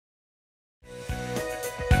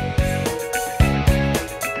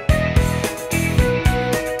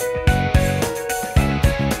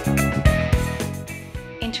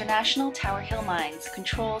International Tower Hill Mines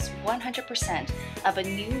controls 100% of a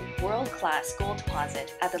new world-class gold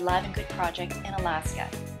deposit at the Livengood project in Alaska.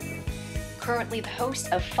 Currently the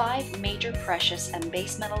host of 5 major precious and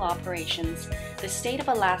base metal operations, the state of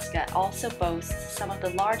Alaska also boasts some of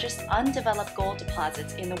the largest undeveloped gold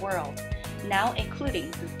deposits in the world, now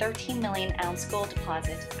including the 13 million ounce gold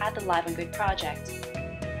deposit at the Livengood project.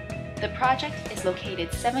 The project is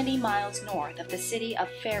located 70 miles north of the city of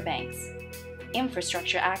Fairbanks.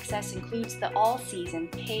 Infrastructure access includes the all-season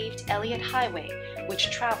paved Elliott Highway, which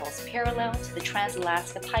travels parallel to the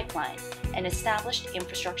Trans-Alaska Pipeline, an established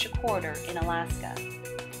infrastructure corridor in Alaska.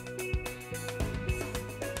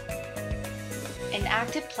 An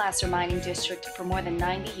active placer mining district for more than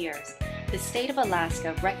 90 years, the state of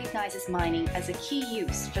Alaska recognizes mining as a key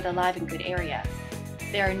use for the Livengood area.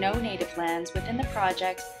 There are no native lands within the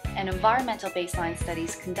project, and environmental baseline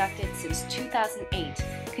studies conducted since 2008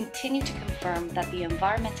 continue to confirm that the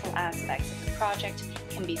environmental aspects of the project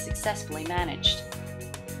can be successfully managed.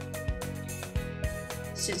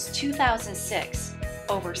 Since 2006,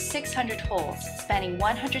 over 600 holes spanning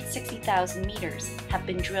 160,000 meters have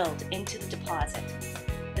been drilled into the deposit.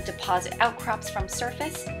 The deposit outcrops from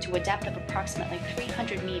surface to a depth of approximately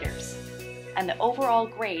 300 meters, and the overall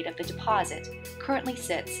grade of the deposit currently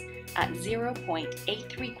sits at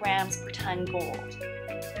 0.83 grams per ton gold.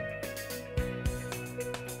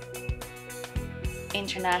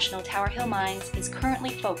 International Tower Hill Mines is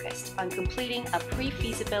currently focused on completing a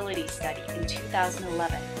pre-feasibility study in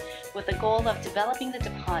 2011 with the goal of developing the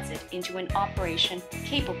deposit into an operation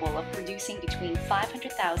capable of producing between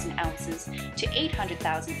 500,000 ounces to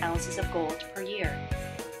 800,000 ounces of gold per year.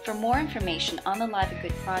 For more information on the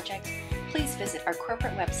Livengood project, please visit our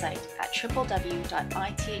corporate website at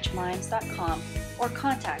www.ithmines.com or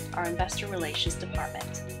contact our Investor Relations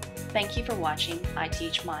Department. Thank you for watching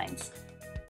ITH Mines.